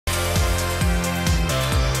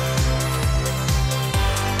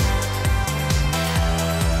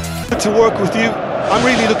to work with you. I'm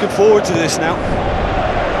really looking forward to this now.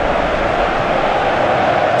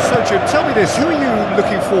 So Jim, tell me this, who are you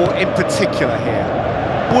looking for in particular here?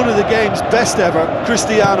 One of the game's best ever,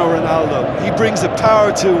 Cristiano Ronaldo. He brings a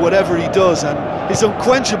power to whatever he does, and his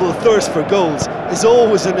unquenchable thirst for goals is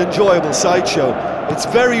always an enjoyable sideshow. It's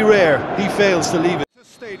very rare he fails to leave it.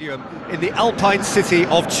 Stadium in the Alpine city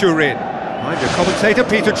of Turin. I'm your commentator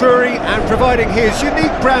Peter Drury, and providing his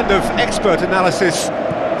unique brand of expert analysis,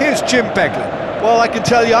 here's Jim Beglin. Well, I can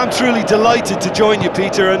tell you I'm truly delighted to join you,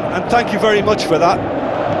 Peter, and thank you very much for that.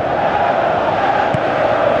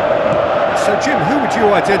 So Jim, who would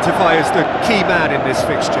you identify as the key man in this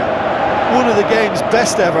fixture? One of the game's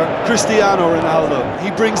best ever, Cristiano Ronaldo. He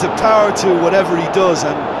brings a power to whatever he does,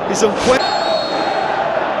 and his unquenchable...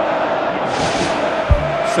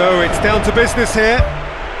 So it's down to business here.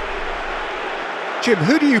 Jim,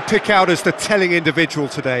 who do you pick out as the telling individual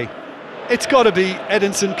today? It's got to be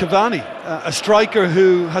Edinson Cavani, a striker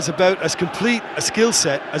who has about as complete a skill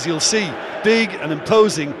set as you'll see. Big and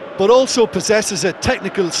imposing, but also possesses a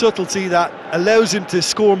technical subtlety that allows him to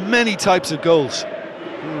score many types of goals.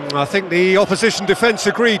 I think the opposition defence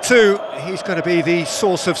agree too. He's going to be the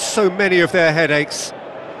source of so many of their headaches.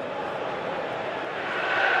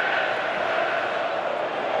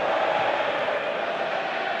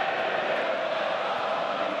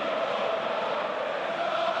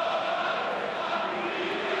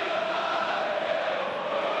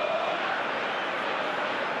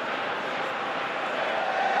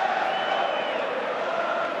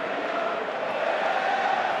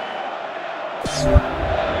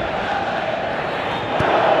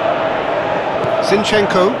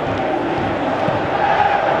 Zinchenko,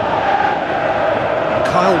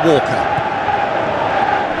 Kyle Walker,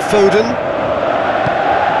 Foden,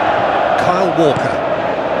 Kyle Walker,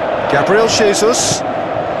 Gabriel Jesus,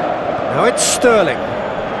 now it's Sterling,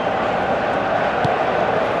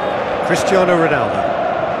 Cristiano Ronaldo,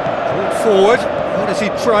 pulled forward, what does he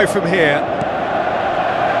try from here?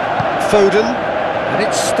 Foden, and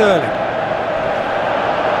it's Sterling,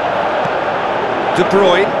 De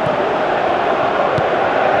Bruyne,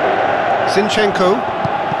 Zinchenko,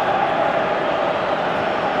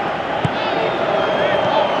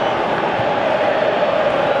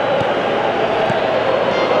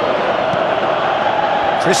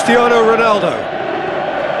 Cristiano Ronaldo,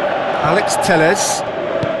 Alex Telles,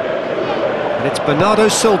 and it's Bernardo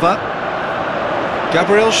Silva,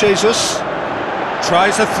 Gabriel Jesus,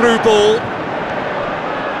 tries a through ball,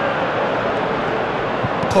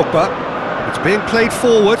 Pogba, it's being played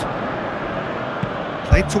forward,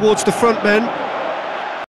 played towards the front men.